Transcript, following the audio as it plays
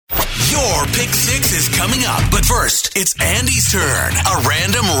Your Pick 6 is coming up. But first, it's Andy's turn. A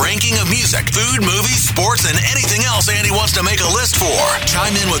random ranking of music, food, movies, sports, and anything else Andy wants to make a list for.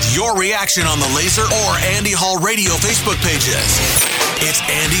 Chime in with your reaction on the Laser or Andy Hall Radio Facebook pages. It's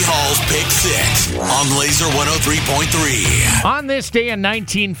Andy Hall's Pick 6 on Laser 103.3. On this day in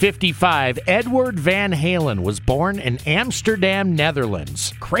 1955, Edward Van Halen was born in Amsterdam,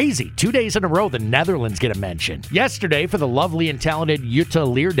 Netherlands. Crazy. 2 days in a row, the Netherlands get a mention. Yesterday, for the lovely and talented Jutta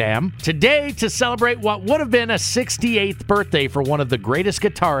Leerdam. Today, to celebrate what would have been a 68th birthday for one of the greatest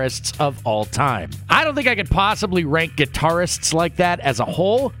guitarists of all time. I don't think I could possibly rank guitarists like that as a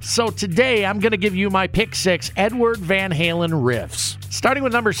whole, so today I'm going to give you my Pick 6 Edward Van Halen riffs. Starting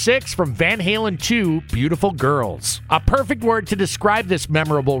with number 6 from Van Halen 2, Beautiful Girls. A perfect word to describe this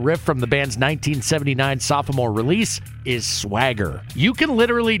memorable riff from the band's 1979 sophomore release is swagger. You can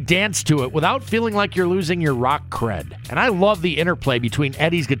literally dance to it without feeling like you're losing your rock cred. And I love the interplay between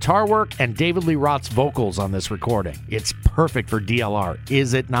Eddie's guitar work and David Lee Roth's vocals on this recording. It's perfect for DLR,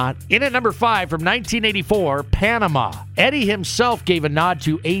 is it not? In at number 5 from 1984, Panama. Eddie himself gave a nod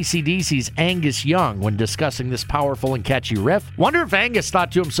to AC/DC's Angus Young when discussing this powerful and catchy riff. Wonder if Angus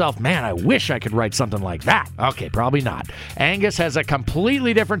thought to himself, man, I wish I could write something like that. Okay, probably not. Angus has a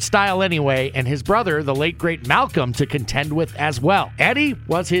completely different style anyway, and his brother, the late great Malcolm, to contend with as well. Eddie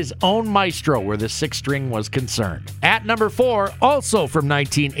was his own maestro where the 6th string was concerned. At number 4, also from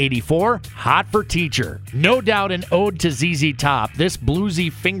 1984, Hot for Teacher. No doubt an ode to ZZ Top, this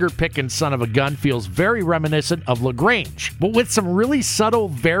bluesy finger-picking son of a gun feels very reminiscent of LaGrange, but with some really subtle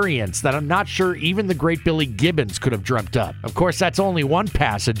variants that I'm not sure even the great Billy Gibbons could have dreamt up. Of course, that's only one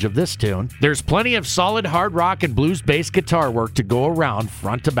passage of this tune. There's plenty of solid hard rock and blues-based guitar work to go around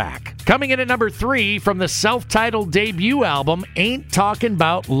front to back. Coming in at number 3 from the self-titled debut album, Ain't Talking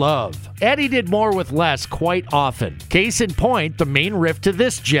About Love. Eddie did more with less quite often. Case in point, the main riff to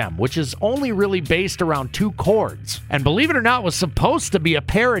this gem, which is only really based around 2 chords. And believe it or not, was supposed to be a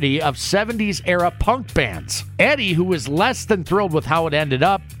parody of 70s era punk bands. Eddie, who was less than thrilled with how it ended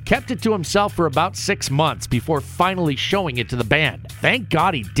up, kept it to himself for about 6 months before finally showing it to the band. Thank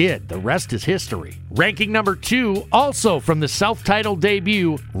God he did. The rest is history. Ranking number 2, also from the self-titled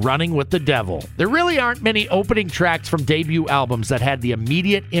debut, Running with the Devil. There really aren't many opening tracks from debut albums that had the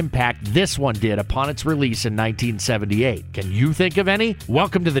immediate impact this one did upon its release in 1978. Can you think of any?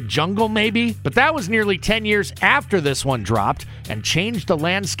 Welcome to the Jungle, maybe? But that was nearly 10 years after this one dropped and changed the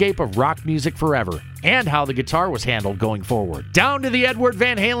landscape of rock music forever, and how the guitar was handled going forward. Down to the Edward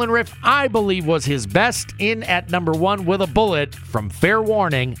Van Halen riff I believe was his best, in at number 1 with a bullet from Fair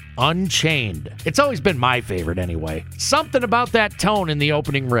Warning, Unchained. It's always been my favorite anyway. Something about that tone in the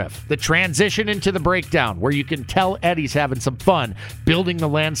opening riff. The transition into the breakdown where you can tell Eddie's having some fun building the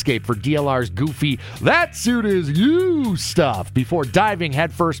landscape for DLR's goofy, that suit is you stuff, before diving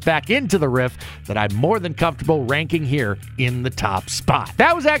headfirst back into the riff that I'm more than comfortable ranking here in the top spot.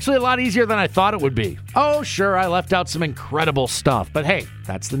 That was actually a lot easier than I thought it would be. Oh, sure, I left out some incredible stuff, but hey,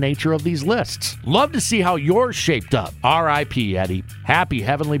 that's the nature of these lists. Love to see how yours shaped up. R.I.P. Eddie. Happy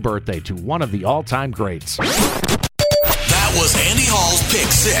heavenly birthday to one of the all-time greats. That was Andy Hall's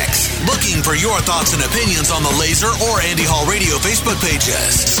Pick 6. Looking for your thoughts and opinions on the Laser or Andy Hall Radio Facebook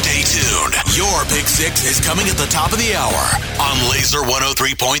pages. Stay tuned. Your Pick 6 is coming at the top of the hour on Laser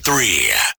 103.3.